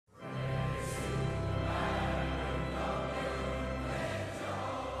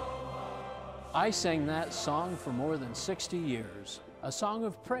I sang that song for more than 60 years, a song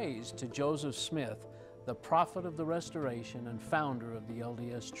of praise to Joseph Smith, the prophet of the Restoration and founder of the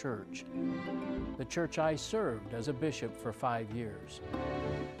LDS Church, the church I served as a bishop for 5 years.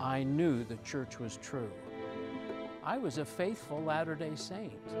 I knew the church was true. I was a faithful Latter-day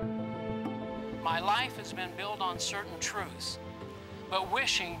Saint. My life has been built on certain truths, but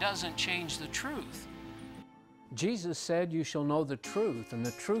wishing doesn't change the truth. Jesus said, "You shall know the truth, and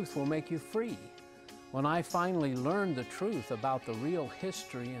the truth will make you free." When I finally learned the truth about the real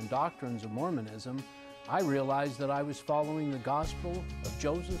history and doctrines of Mormonism, I realized that I was following the gospel of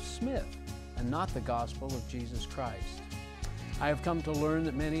Joseph Smith and not the gospel of Jesus Christ. I have come to learn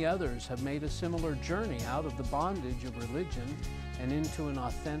that many others have made a similar journey out of the bondage of religion and into an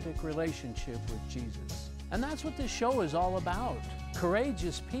authentic relationship with Jesus. And that's what this show is all about.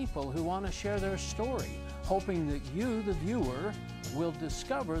 Courageous people who want to share their story, hoping that you, the viewer, will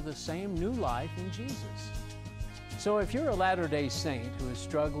discover the same new life in Jesus. So if you're a Latter-day Saint who is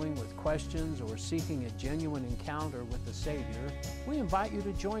struggling with questions or seeking a genuine encounter with the Savior, we invite you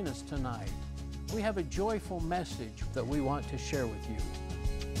to join us tonight. We have a joyful message that we want to share with you.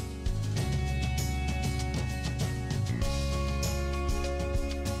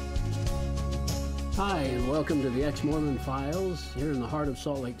 Hi, and welcome to the Ex-Mormon Files here in the heart of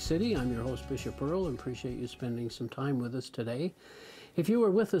Salt Lake City. I'm your host, Bishop Earl, and appreciate you spending some time with us today. If you were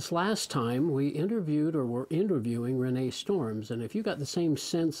with us last time, we interviewed or were interviewing Renae Storms, and if you got the same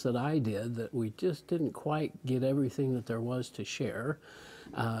sense that I did, that we just didn't quite get everything that there was to share,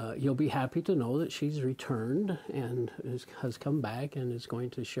 you'll be happy to know that she's returned and has come back and is going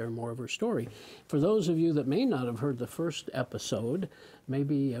to share more of her story. For those of you that may not have heard the first episode,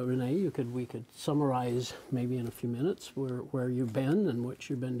 maybe Renae, we could summarize maybe in a few minutes where you've been and what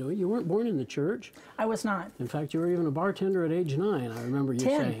you've been doing. You weren't born in the church. I was not. In fact, you were even a bartender at age 9. I remember you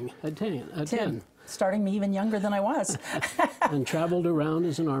saying at 10. Starting me even younger than I was. And traveled around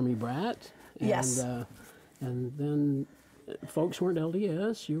as an Army brat. And, yes. And then folks weren't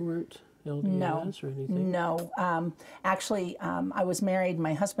LDS. You weren't LDS or anything? No. Actually, I was married.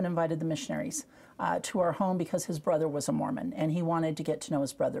 My husband invited the missionaries to our home because his brother was a Mormon, and he wanted to get to know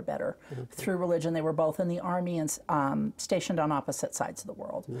his brother better through religion. They were both in the Army and stationed on opposite sides of the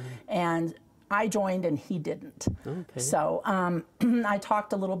world. And I joined and he didn't. So I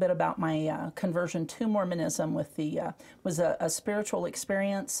talked a little bit about my conversion to Mormonism with was a spiritual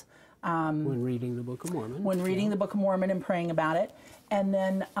experience. When reading the Book of Mormon. When reading the Book of Mormon and praying about it. And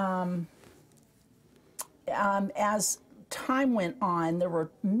then as time went on, there were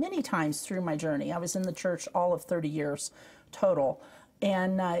many times through my journey. I was in the church all of 30 years total.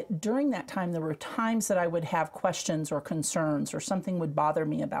 And during that time, there were times that I would have questions or concerns or something would bother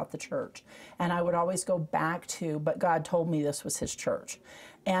me about the church. And I would always go back to, but God told me this was his church.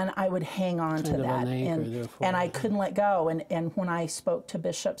 And I would hang on to that. And I couldn't let go. And when I spoke to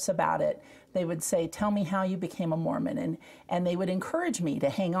bishops about it, they would say, tell me how you became a Mormon. And they would encourage me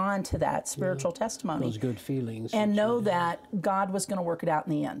to hang on to that spiritual testimony. Those good feelings. And know that God was going to work it out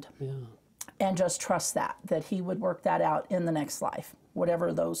in the end. Yeah. And just trust that he would work that out in the next life,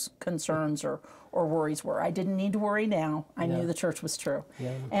 whatever those concerns or worries were. I didn't need to worry now. I knew the church was true.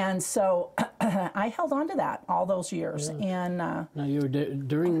 And so I held on to that all those years. And now, you were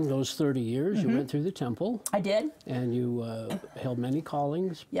during those 30 years, you went through the temple. I did. And you held many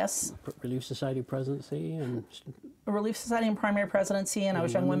callings. Yes. Relief Society presidency and Relief Society and primary presidency, and I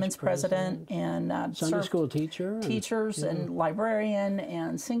was Young Women's president and Sunday school teacher, teachers and librarian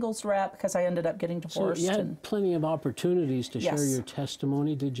and singles rep because I ended up getting divorced. So you had plenty of opportunities to share your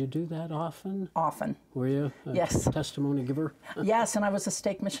testimony. Did you do that often? Often. Were you a testimony giver? Yes, and I was a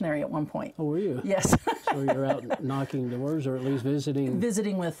stake missionary at one point. Oh, were you? Yes. So you're out knocking doors, or at least visiting?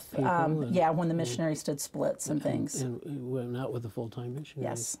 Visiting with, when the missionaries did splits and things. And went out with a full-time missionary.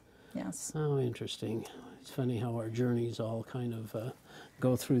 Yes. Yes. Oh, interesting. It's funny how our journeys all kind of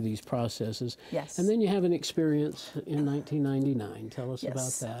go through these processes. Yes. And then you have an experience in 1999. Tell us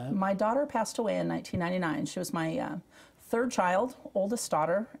about that. My daughter passed away in 1999. She was my third child, oldest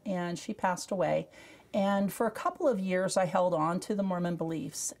daughter, and she passed away. And for a couple of years, I held on to the Mormon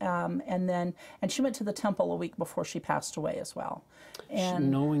beliefs, and she went to the temple a week before she passed away as well.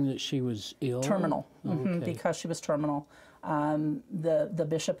 And knowing that she was ill, terminal, because she was terminal. The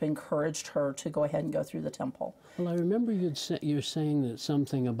bishop encouraged her to go ahead and go through the temple. Well, I remember you're saying that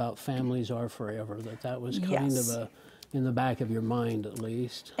something about families are forever. That was kind of in the back of your mind, at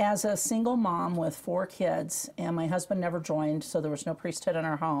least. As a single mom with 4 kids, and my husband never joined, so there was no priesthood in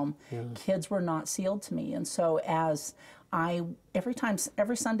our home, kids were not sealed to me. And so every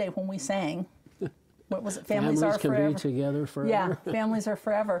Sunday when we sang, what was it? Families are can forever. be together forever. Yeah, families are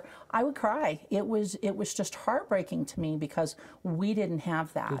forever. I would cry. It was just heartbreaking to me because we didn't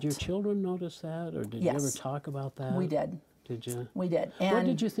have that. Did your children notice that, or did Yes. you ever talk about that? We did. Did you? We did. And what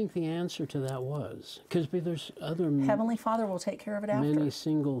did you think the answer to that was? Because there's other Heavenly Father will take care of it after. many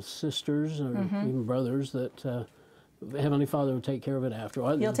single sisters or even brothers that Heavenly Father will take care of it after.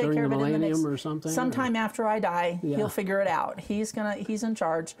 He'll take during care of the it in the millennium next, or something. sometime after I die. Yeah. He'll figure it out. He's in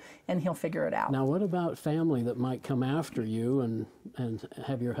charge, and he'll figure it out. Now, what about family that might come after you and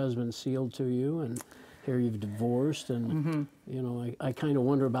have your husband sealed to you, and here you've divorced, and you know, I kind of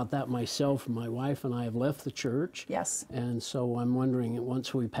wonder about that myself. My wife and I have left the church. Yes. And so I'm wondering,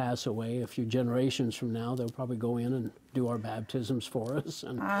 once we pass away, a few generations from now, they'll probably go in and do our baptisms for us.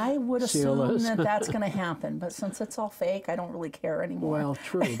 And I would seal assume us. that that's going to happen, but since it's all fake, I don't really care anymore. Well,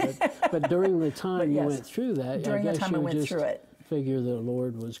 true, but during the time yes, you went through that, during I the guess time I you went just through it. figure the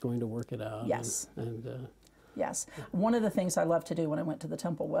Lord was going to work it out. Yes. And Yes. One of the things I loved to do when I went to the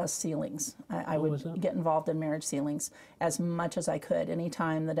temple was sealings. I would get involved in marriage sealings as much as I could.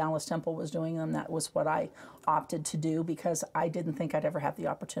 Anytime the Dallas temple was doing them, that was what I opted to do because I didn't think I'd ever have the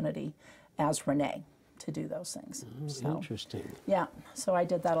opportunity as Renae to do those things. So, interesting. yeah, so I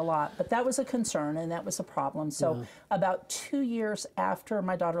did that a lot. But that was a concern and that was a problem. So about 2 years after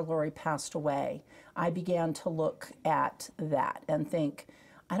my daughter Lori passed away, I began to look at that and think,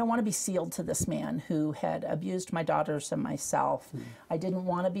 I don't want to be sealed to this man who had abused my daughters and myself. I didn't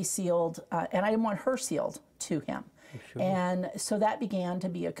want to be sealed, and I didn't want her sealed to him. Sure. And so that began to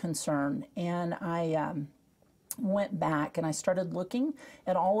be a concern. And I went back and I started looking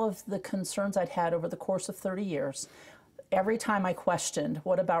at all of the concerns I'd had over the course of 30 years. Every time I questioned,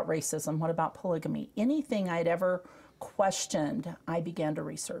 what about racism? What about polygamy? Anything I'd ever questioned, I began to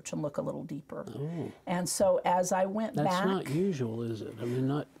research and look a little deeper. Oh. And so as I went back... That's not usual, is it? I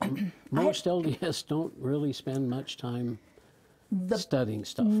mean, most LDS don't really spend much time studying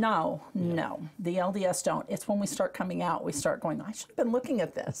stuff. No. The LDS don't. It's when we start coming out, we start going, I should have been looking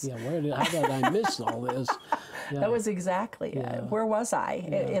at this. Yeah, how did I miss all this? Yeah. That was exactly it. Where was I?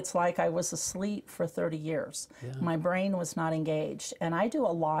 Yeah. It's like I was asleep for 30 years. Yeah. My brain was not engaged. And I do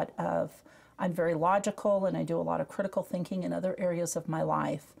a lot of... I'm very logical and I do a lot of critical thinking in other areas of my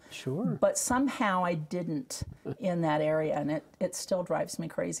life. Sure. But somehow I didn't in that area, and it still drives me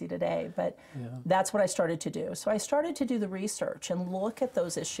crazy today. But that's what I started to do. So I started to do the research and look at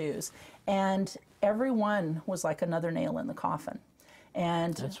those issues, and every one was like another nail in the coffin.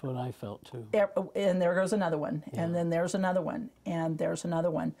 And that's what I felt too. And there goes another one, and then there's another one, and there's another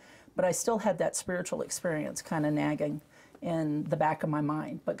one. But I still had that spiritual experience kind of nagging in the back of my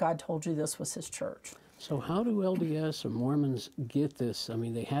mind, but God told you this was his church. So how do LDS or Mormons get this? I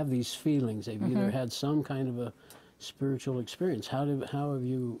mean, they have these feelings. They've either had some kind of a spiritual experience. How have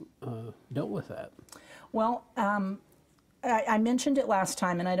you dealt with that? Well, I mentioned it last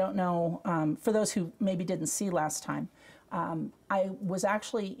time, and I don't know, for those who maybe didn't see last time, I was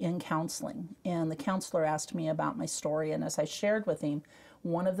actually in counseling, and the counselor asked me about my story, and as I shared with him,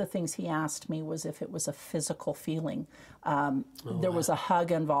 one of the things he asked me was if it was a physical feeling. There was a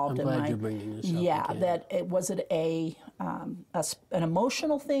hug involved in my... I'm glad you're bringing this up. Yeah, again. that was it an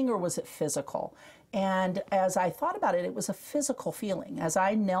emotional thing or was it physical? And as I thought about it, it was a physical feeling. As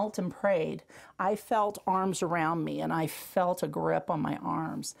I knelt and prayed, I felt arms around me, and I felt a grip on my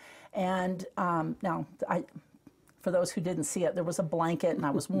arms. And now, for those who didn't see it, there was a blanket, and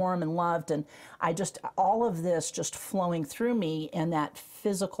I was warm and loved, and all of this just flowing through me, and that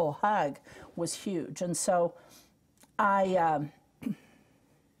physical hug was huge. And so I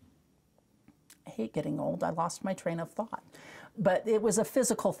hate getting old. I lost my train of thought. But it was a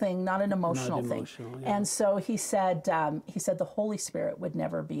physical thing, not an emotional thing. Yeah. And so he said the Holy Spirit would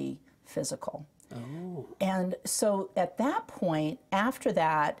never be physical. Oh. And so at that point, after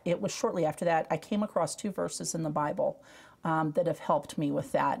that, it was shortly after that, I came across 2 verses in the Bible that have helped me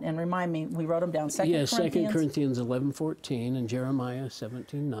with that. And remind me, we wrote them down. 2 Corinthians 11:14 and Jeremiah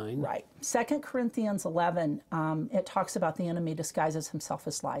 17:9. Right. 2 Corinthians 11, it talks about the enemy disguises himself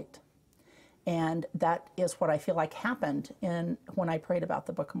as light. And that is what I feel like happened when I prayed about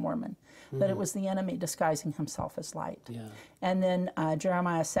the Book of Mormon, that it was the enemy disguising himself as light. Yeah. And then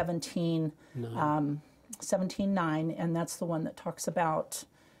Jeremiah 17:9, and that's the one that talks about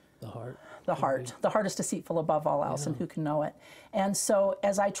the heart. The heart. The heart is deceitful above all else, and who can know it? And so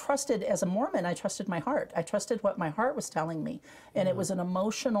as I trusted, as a Mormon, I trusted my heart. I trusted what my heart was telling me. And it was an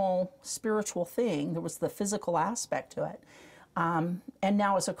emotional, spiritual thing. There was the physical aspect to it. And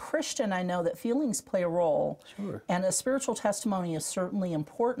now as a Christian, I know that feelings play a role. Sure. And a spiritual testimony is certainly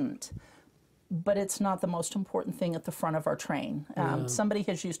important. but it's not the most important thing at the front of our train. Somebody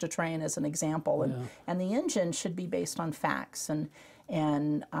has used a train as an example, and the engine should be based on facts and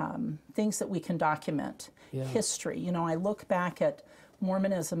things that we can document. History. You know, I look back at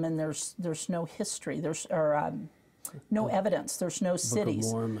Mormonism, and there's no history. There's no evidence. There's no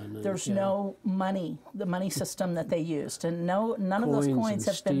cities. There's no money. The money system that they used, and none of those coins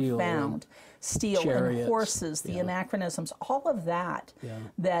have been found. Steel and horses, the anachronisms, all of that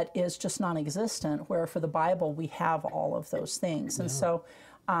that is just non-existent. Where for the Bible we have all of those things, and so.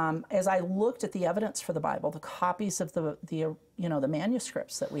 As I looked at the evidence for the Bible, the copies of the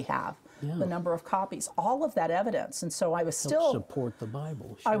manuscripts that we have, the number of copies, all of that evidence, and so I was still support the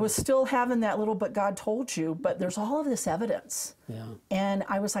Bible. I was still having that little, but God told you, but there's all of this evidence, and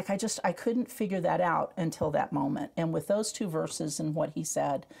I was like, I couldn't figure that out until that moment, and with those two verses and what He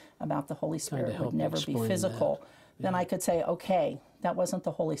said about the Holy Spirit would never be physical. Then I could say, okay, that wasn't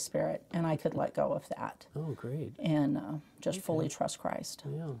the Holy Spirit, and I could let go of that. Oh, great. And just fully trust Christ.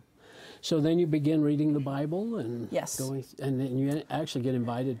 Yeah. So then you begin reading the Bible and and then you actually get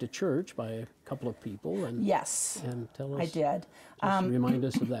invited to church by a couple of people. And, and tell us. I did. Just remind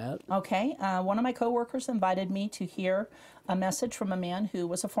us of that. Okay. One of my coworkers invited me to hear a message from a man who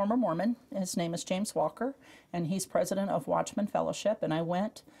was a former Mormon. His name is James Walker, and he's president of Watchman Fellowship. And I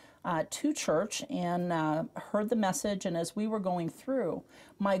went to church and heard the message, and as we were going through,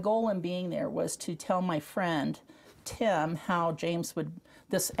 my goal in being there was to tell my friend Tim how James would,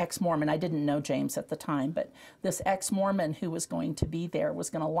 this ex-Mormon, I didn't know James at the time, but this ex-Mormon who was going to be there was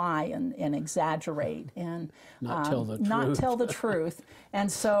going to lie and exaggerate and not tell the truth.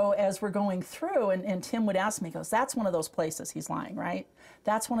 And so as we're going through, and Tim would ask me, he goes, that's one of those places he's lying, right?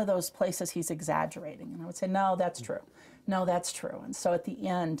 That's one of those places he's exaggerating. And I would say, no, that's true. No, that's true. And so at the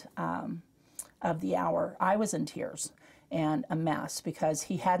end of the hour, I was in tears and a mess because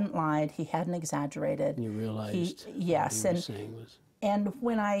he hadn't lied, he hadn't exaggerated. You realized what he was saying was... And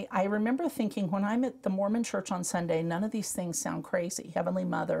when I remember thinking, when I'm at the Mormon church on Sunday, none of these things sound crazy. Heavenly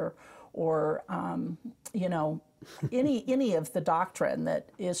Mother or, any of the doctrine that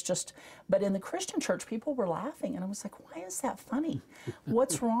is just, but in the Christian church, people were laughing, and I was like, why is that funny?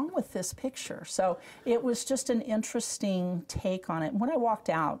 What's wrong with this picture? So it was just an interesting take on it. When I walked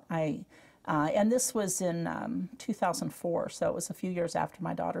out, and this was in 2004, so it was a few years after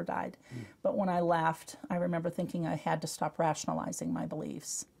my daughter died. But when I left, I remember thinking I had to stop rationalizing my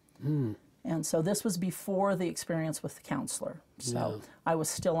beliefs. And so this was before the experience with the counselor. So I was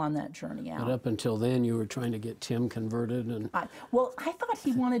still on that journey out. But up until then, you were trying to get Tim converted. And I thought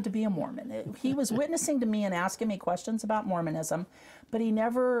he wanted to be a Mormon. He was witnessing to me and asking me questions about Mormonism, but he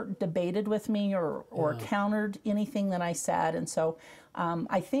never debated with me or countered anything that I said. And so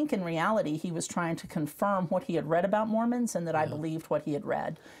I think in reality, he was trying to confirm what he had read about Mormons and that I believed what he had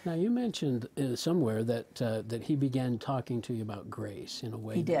read. Now, you mentioned somewhere that he began talking to you about grace in a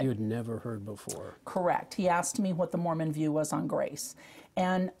way that you had never heard before. Correct. He asked me what the Mormon view was on grace.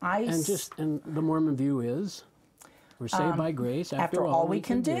 And the Mormon view is we're saved by grace after all we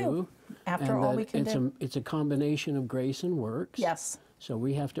can do. After all we can do. It's a combination of grace and works. Yes. So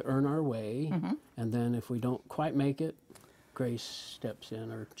we have to earn our way, and then if we don't quite make it, grace steps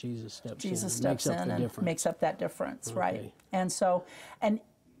in, or Jesus steps in and makes up that difference, right? And so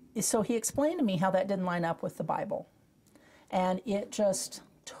he explained to me how that didn't line up with the Bible. And it just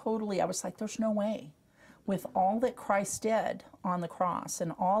totally, I was like, there's no way. With all that Christ did on the cross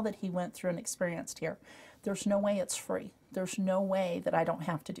and all that he went through and experienced here, there's no way it's free. There's no way that I don't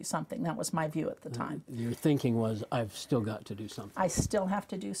have to do something. That was my view at the time. Your thinking was, I've still got to do something. I still have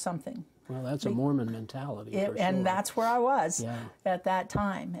to do something. Well, that's a Mormon mentality, for sure. And that's where I was at that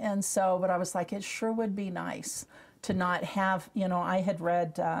time. And so, but I was like, it sure would be nice to not have, I had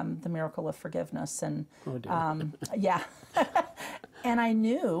read The Miracle of Forgiveness, and and I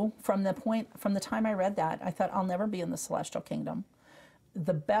knew from the time I read that, I thought, I'll never be in the celestial kingdom.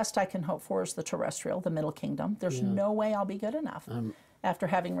 The best I can hope for is the terrestrial, the middle kingdom. There's no way I'll be good enough after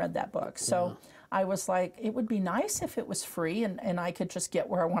having read that book. So I was like, it would be nice if it was free and I could just get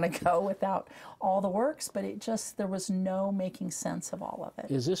where I want to go without all the works, but there was no making sense of all of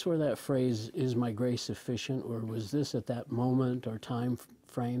it. Is this where that phrase, is my grace sufficient, or was this at that moment or time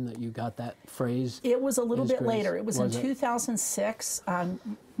frame that you got that phrase? It was a little bit later. It was in 2006.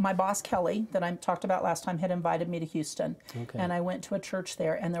 My boss, Kelly, that I talked about last time, had invited me to Houston. And I went to a church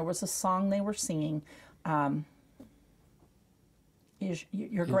there, and there was a song they were singing,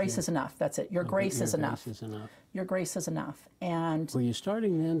 Your grace is enough. That's it. Your grace is enough. Your grace is enough. And were you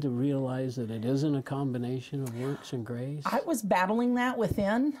starting then to realize that it isn't a combination of works and grace? I was battling that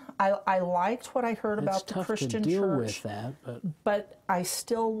within. I liked what I heard about the Christian church. It's tough to deal with that, but I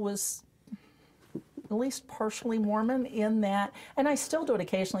still was at least partially Mormon in that, and I still do it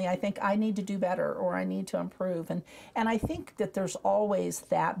occasionally. I think I need to do better or I need to improve. And I think that there's always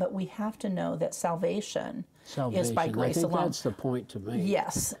that, but we have to know that salvation is by grace I think alone. That's the point to make.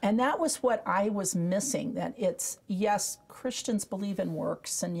 Yes, and that was what I was missing, that it's, yes, Christians believe in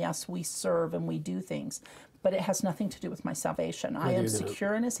works, and yes, we serve and we do things, but it has nothing to do with my salvation. I am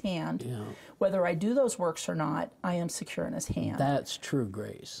secure in his hand. Yeah. Whether I do those works or not, I am secure in his hand. That's true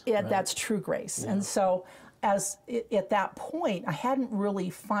grace. Yeah, right? That's true grace. Yeah. And so at that point, I hadn't really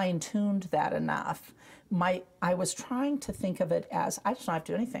fine-tuned that enough. I was trying to think of it as, I just don't have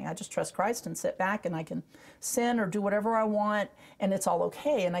to do anything. I just trust Christ and sit back and I can sin or do whatever I want and it's all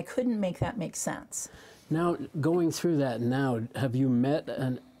okay. And I couldn't make that make sense. Now, going through that now, have you met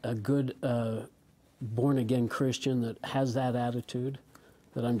a good born-again Christian that has that attitude,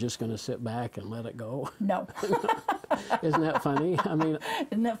 that I'm just going to sit back and let it go? No. Isn't that funny? I mean,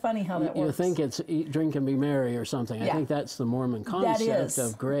 isn't that funny how that works? You think it's eat, drink, and be merry or something. Yeah. I think that's the Mormon concept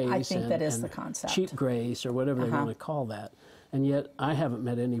of grace. I think that is the concept. Cheap grace, or whatever they want to call that. And yet, I haven't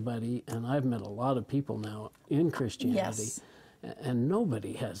met anybody, and I've met a lot of people now in Christianity, and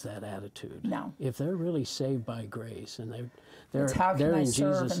nobody has that attitude. No. If they're really saved by grace, and they're how can in I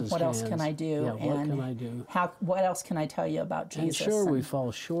serve, Jesus' and what else can I do? Yeah, what and can I do? What else can I tell you about Jesus? And sure, we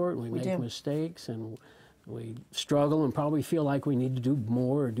fall short, we make mistakes, and we struggle and probably feel like we need to do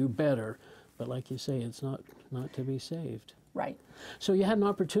more or do better. But like you say, it's not to be saved. Right. So you had an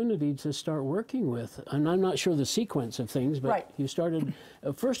opportunity to start working with, and I'm not sure the sequence of things, but you started,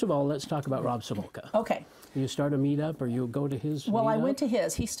 first of all, let's talk about Rob Soroka. Okay. You start a meetup, or you go to his Well, meetup? I went to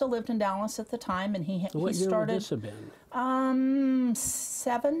his. He still lived in Dallas at the time, and he What year started. would this have been?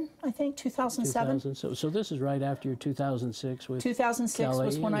 2007. So this is right after your 2006 with 2006 Kelly.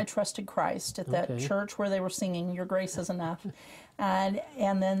 was when I trusted Christ at that church where they were singing "Your Grace Is Enough," and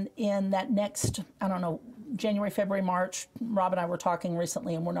then in that next, I don't know, January, February, March, Rob and I were talking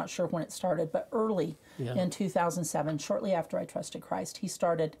recently, and we're not sure when it started, but early in 2007, shortly after I trusted Christ, he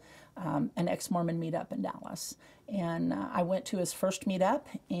started an Ex-Mormon meetup in Dallas. And I went to his first meetup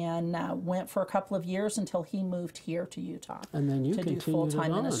and went for a couple of years until he moved here to Utah and then you to do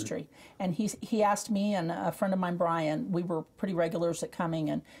full-time ministry. And he asked me and a friend of mine, Brian, we were pretty regulars at coming,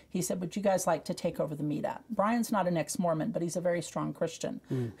 and he said, would you guys like to take over the meetup? Brian's not an ex-Mormon, but he's a very strong Christian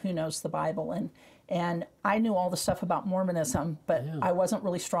who knows the Bible. And I knew all the stuff about Mormonism, but I wasn't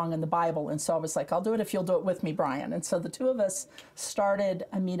really strong in the Bible. And so I was like, I'll do it if you'll do it with me, Brian. And so the two of us started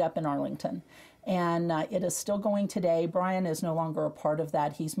a meetup in Arlington. And it is still going today. Brian is no longer a part of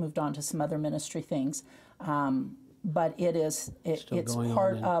that. He's moved on to some other ministry things. But it's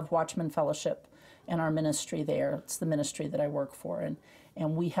part of Watchman Fellowship and our ministry there. It's the ministry that I work for.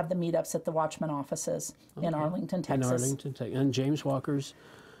 And we have the meetups at the Watchman offices in Arlington, Texas. In Arlington, Texas. And James Walker's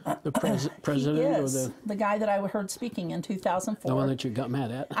the president? He is, or the guy that I heard speaking in 2004. The one that you got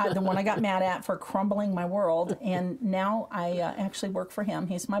mad at? The one I got mad at for crumbling my world. And now I actually work for him.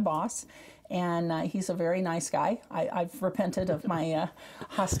 He's my boss. And he's a very nice guy. I've repented of my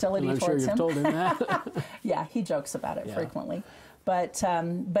hostility towards him. I'm sure you've told him that. Yeah, he jokes about it frequently. But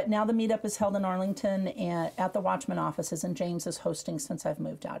now the meetup is held in Arlington and at the Watchman offices, and James is hosting since I've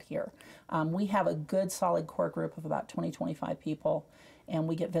moved out here. We have a good, solid core group of about 20, 25 people, and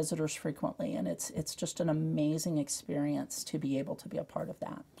we get visitors frequently, and it's just an amazing experience to be able to be a part of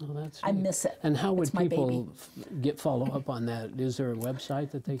that. Oh, that's I miss it. And how would people get follow-up on that? Is there a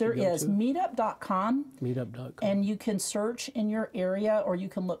website that they can go to? There is, meetup.com. Meetup.com. And you can search in your area, or you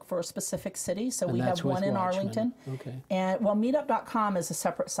can look for a specific city. So we have one in Arlington. Okay. And meetup.com is a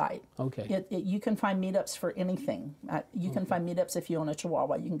separate site. Okay. You can find meetups for anything. You can find meetups if you own a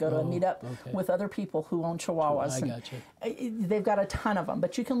Chihuahua. You can go to a meetup with other people who own Chihuahuas. I got you. They've got a ton of them,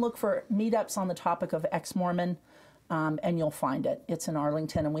 but you can look for meetups on the topic of Ex-Mormon, and you'll find it. It's in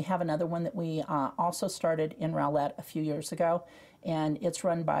Arlington, and we have another one that we also started in Rowlett a few years ago, and it's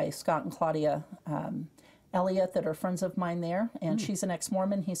run by Scott and Claudia Elliott that are friends of mine there, and she's an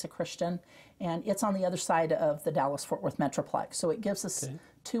Ex-Mormon, he's a Christian, and it's on the other side of the Dallas-Fort Worth Metroplex, so it gives us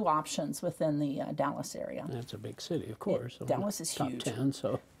two options within the Dallas area. That's a big city, of course. Dallas is top huge. 10,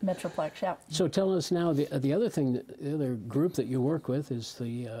 so. Metroplex, yeah. So tell us now, the other thing, the other group that you work with is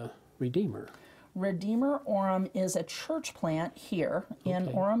the Redeemer. Redeemer Orem is a church plant here in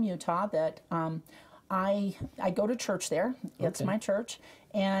Orem, Utah that I go to church there. It's my church.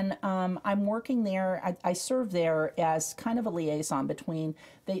 And I'm working there. I serve there as kind of a liaison between,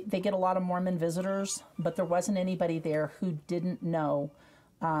 they get a lot of Mormon visitors, but there wasn't anybody there who didn't know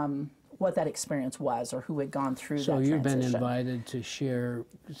what that experience was or who had gone through that So you've been transition. invited to share,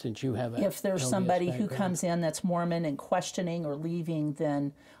 since you have a If there's LDS somebody who background. comes in that's Mormon and questioning or leaving,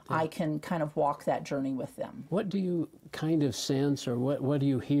 then I can kind of walk that journey with them. What do you kind of sense, or what do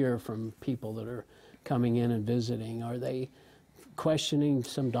you hear from people that are coming in and visiting? Are they questioning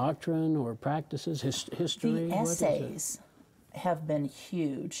some doctrine or practices, history? The What is it? essays have been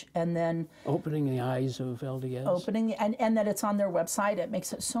huge, and then Opening the eyes of LDS? opening and that it's on their website, it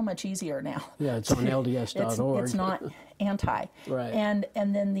makes it so much easier now. Yeah, it's on LDS.org. It's not anti. Right. And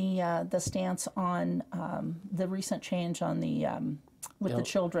then the stance on the recent change on the with the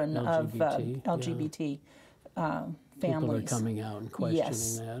children of LGBT, LGBT families. People are coming out and questioning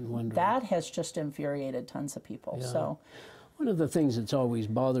Yes. that and wondering. That has just infuriated tons of people. Yeah. So One of the things that's always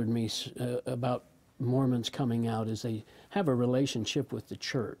bothered me about Mormons coming out is they have a relationship with the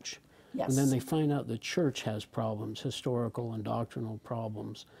church. yes. And then they find out the church has problems, historical and doctrinal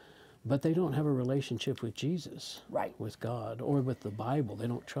problems, but they don't have a relationship with Jesus, Right. with God, or with the Bible. They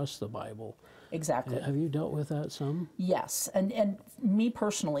don't trust the Bible. Exactly. Have you dealt with that some? Yes, and me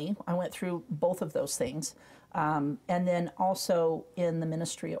personally, I went through both of those things. And then also in the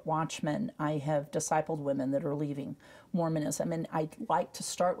ministry at Watchman, I have discipled women that are leaving Mormonism. And I like to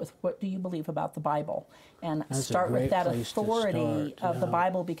start with, what do you believe about the Bible? And That's a start with great that place to authority start, of the yeah.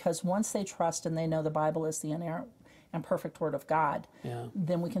 Bible, because once they trust and they know the Bible is the inerrant and perfect Word of God, Yeah.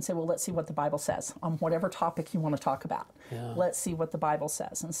 then we can say, well, let's see what the Bible says on whatever topic you want to talk about. Yeah. Let's see what the Bible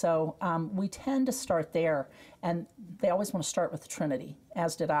says. And so we tend to start there, and they always want to start with the Trinity,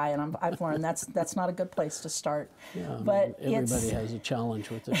 as did I, and I've learned that's not a good place to start. Yeah, but everybody has a challenge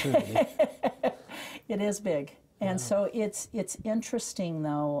with the Trinity. it is big. And so it's interesting,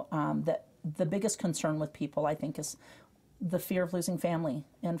 though, that the biggest concern with people, I think, is the fear of losing family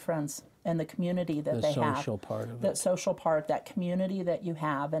and friends and the community that The they have. social part of That it. social part, that community that you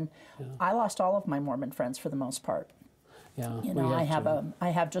have. And I lost all of my Mormon friends for the most part. Yeah, You we know, to. I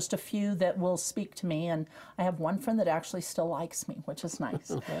have just a few that will speak to me, and I have one friend that actually still likes me, which is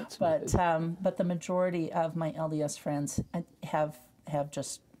nice. That's But the majority of my LDS friends have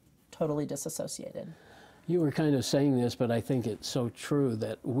just totally disassociated. You were kind of saying this, but I think it's so true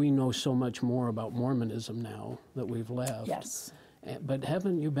that we know so much more about Mormonism now that we've left. Yes. But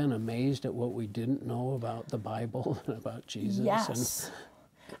haven't you been amazed at what we didn't know about the Bible and about Jesus? Yes.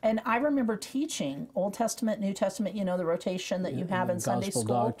 And I remember teaching Old Testament, New Testament, you know, the rotation that you have in Sunday gospel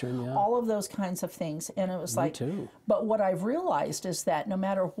school, doctrine, yeah. all of those kinds of things. And it was like, too. But what I've realized is that no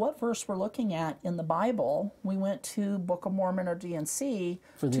matter what verse we're looking at in the Bible, we went to Book of Mormon or DNC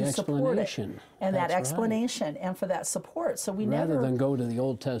For the to support it. explanation. And that That's right. explanation and for that support. So we Rather never... than go to the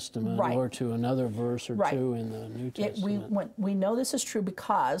Old Testament Right. or to another verse or Right. two in the New Testament. we know this is true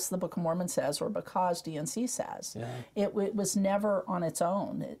because the Book of Mormon says, or because DNC says. Yeah. It was never on its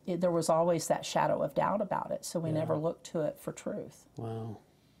own. There was always that shadow of doubt about it, so we never looked to it for truth. Wow.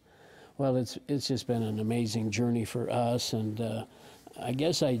 Well, it's just been an amazing journey for us, and I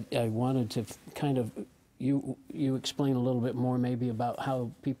guess I wanted to kind of you explain a little bit more maybe about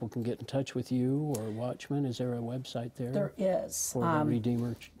how people can get in touch with you or Watchman. Is there a website there? There is. For the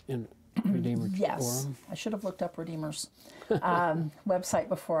Redeemer Yes, Forum? I should have looked up Redeemer's website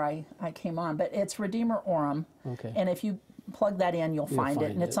before I came on, but it's Redeemer Orem, Okay. and if you plug that in, you'll find it,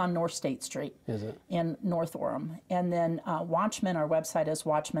 find and it's it. on North State Street. Is it? In North Orem. And then Watchman, our website is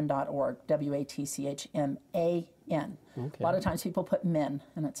watchman.org, WATCHMAN. Okay. A lot of times people put men,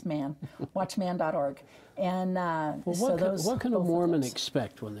 and it's man. Watchman.org. And Well, so those, what can a both of Mormon those.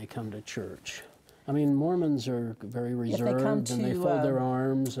 expect when they come to church? I mean, Mormons are very they come reserved and they to, fold their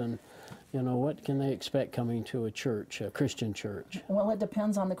arms, and you know, what can they expect coming to a church, a Christian church? Well, it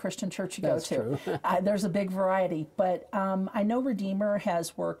depends on the Christian church you That's go to. true. There's a big variety, but I know Redeemer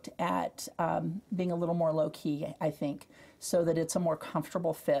has worked at being a little more low-key, I think, so that it's a more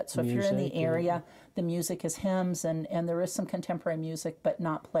comfortable fit. So if you're in the Music, area, the music is hymns, and there is some contemporary music, but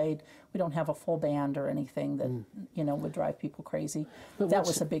not played. We don't have a full band or anything that, you know, would drive people crazy. But That what's-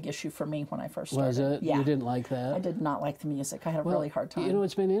 was a big issue for me when I first started. Was it? Yeah. You didn't like that? I did not like the music. I had a really hard time. You know,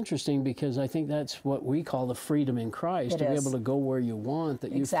 it's been interesting because I think that's what we call the freedom in Christ, It to be is. able to go where you want,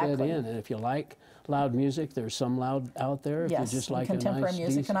 that you fit Exactly. in. And if you like loud music, there's some loud out there. If Yes, you just and like contemporary a nice,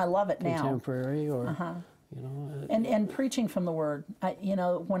 music, decent and I love it now. contemporary, or you know, And preaching from the Word. You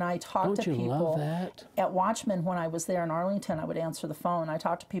know, when I talk don't to you people love that? at Watchman, when I was there in Arlington, I would answer the phone. I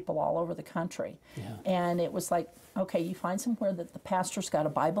talked to people all over the country, and it was like, okay, you find somewhere that the pastor's got a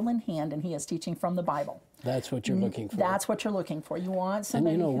Bible in hand and he is teaching from the Bible. That's what you're looking for. That's what you're looking for. You want And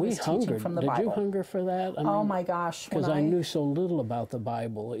somebody you know, who we is teaching hungered. from the Did Bible. you hunger for that? I Oh mean, my gosh! because when I knew so little about the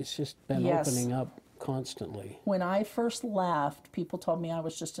Bible. It's just been Yes. opening up constantly. When I first left, people told me I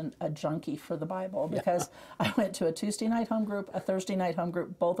was just a junkie for the Bible because I went to a Tuesday night home group, a Thursday night home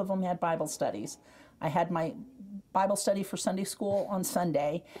group. Both of them had Bible studies. I had my Bible study for Sunday school on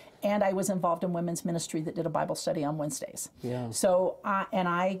Sunday, and I was involved in women's ministry that did a Bible study on Wednesdays. Yeah. So,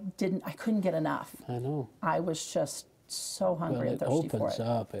 I couldn't get enough. I know. I was just so hungry and thirsty for it. It opens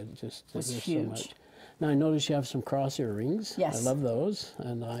up. It just was there's huge. So much. Now I notice you have some cross earrings. Yes. I love those,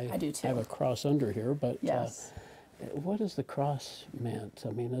 and I do too. have a cross under here. But Yes. What has the cross meant?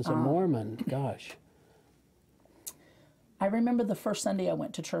 I mean, as a Mormon, gosh. I remember the first Sunday I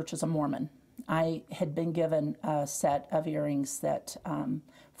went to church as a Mormon. I had been given a set of earrings that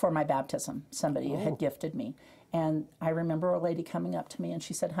for my baptism. Somebody had gifted me. And I remember a lady coming up to me and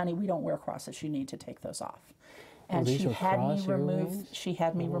she said, "Honey, we don't wear crosses. You need to take those off." And these she are had me cross remove. earrings? She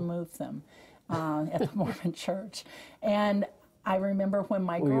had me remove them at the Mormon church. And I remember when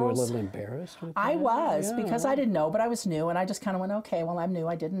my Were you a girls. little embarrassed with that? I was Yeah. because I didn't know, but I was new, and I just kind of went, "Okay, well, I'm new.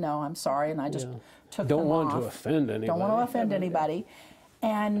 I didn't know. I'm sorry," and I just took them off. Don't want to offend anybody. Don't want to offend anybody.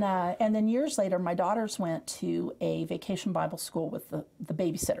 And then years later, my daughters went to a vacation Bible school with the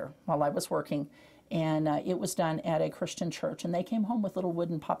babysitter while I was working, and it was done at a Christian church. And they came home with little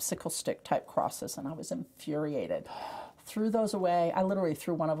wooden popsicle stick type crosses, and I was infuriated. Threw those away. I literally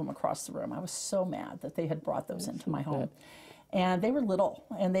threw one of them across the room. I was so mad that they had brought those into my home. And they were little,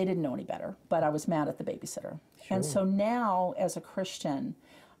 and they didn't know any better, but I was mad at the babysitter. Sure. And so now, as a Christian,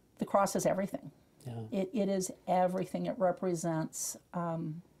 the cross is everything. Yeah. It is everything. It represents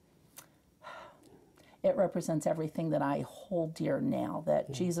everything that I hold dear now,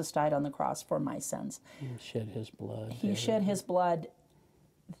 that Jesus died on the cross for my sins. He shed his blood. He shed his blood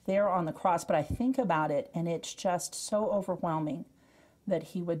there on the cross, but I think about it, and it's just so overwhelming that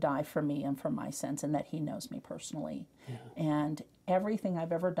he would die for me and for my sins, and that he knows me personally. And everything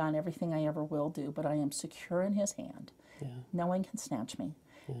I've ever done, everything I ever will do, but I am secure in his hand. No one can snatch me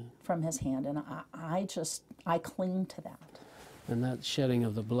from his hand, and I cling to that. And that shedding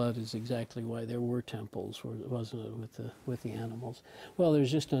of the blood is exactly why there were temples, wasn't it, with the animals? Well,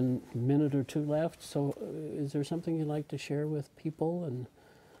 there's just a minute or two left, so is there something you'd like to share with people and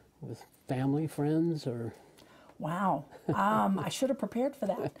with family, friends, or? Wow, I should have prepared for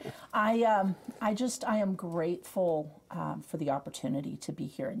that. I am grateful for the opportunity to be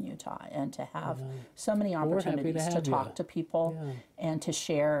here in Utah and to have so many opportunities to talk to people and to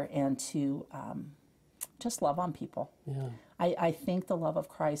share and to just love on people. I think the love of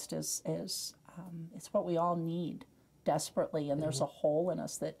Christ is it's what we all need desperately, and there's a hole in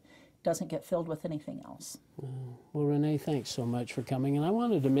us that doesn't get filled with anything else. Well, Renae, thanks so much for coming. And I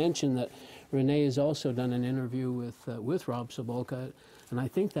wanted to mention that Renae has also done an interview with Rob Sobolka, and I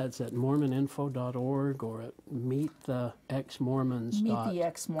think that's at mormoninfo.org or at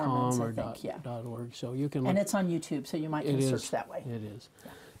meettheexmormons.com or .org. So you can look. And it's on YouTube, so you might can search that way. It is. Yeah.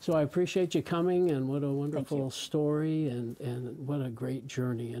 So I appreciate you coming, and what a wonderful story, and what a great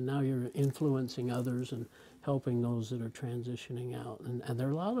journey. And now you're influencing others and helping those that are transitioning out. And there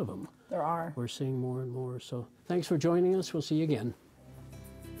are a lot of them. There are. We're seeing more and more. So thanks for joining us. We'll see you again.